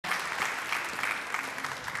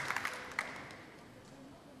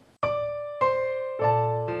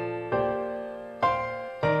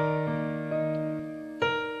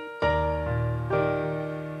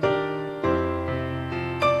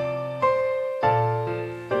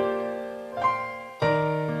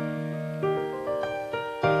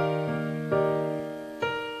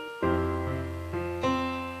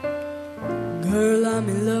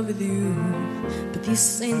love with you, but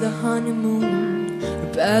this ain't the honeymoon.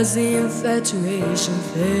 We're past the infatuation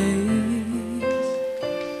phase.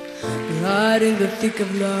 We're right in the thick of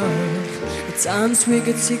love. At times we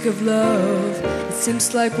get sick of love. It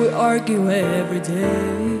seems like we argue every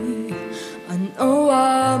day. I know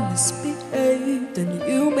I misbehaved and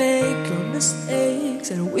you make your mistakes,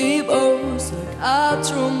 and we both look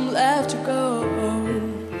out room left to go.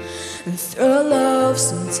 And through love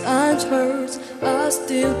sometimes hurts, I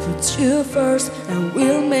still put you first, and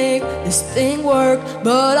we'll make this thing work.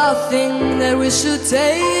 But I think that we should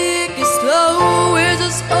take it slow. We're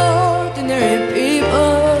just ordinary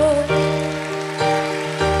people.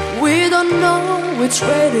 We don't know which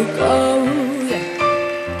way to go, yeah.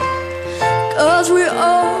 'Cause we're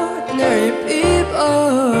ordinary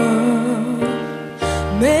people.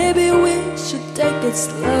 Maybe we should take it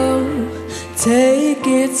slow. Take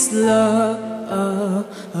it slow.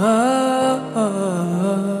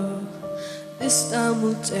 This time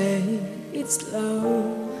we'll take it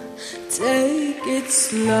slow. Take it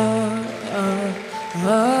slow.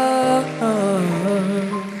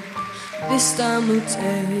 This time we'll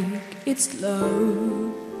take it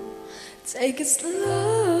slow. Take it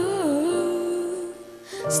slow.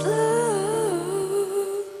 Slow.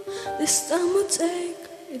 This time we'll take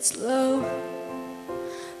it slow.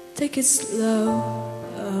 Take it slow.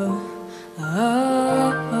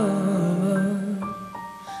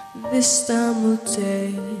 This time we'll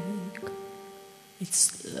take it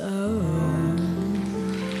slow.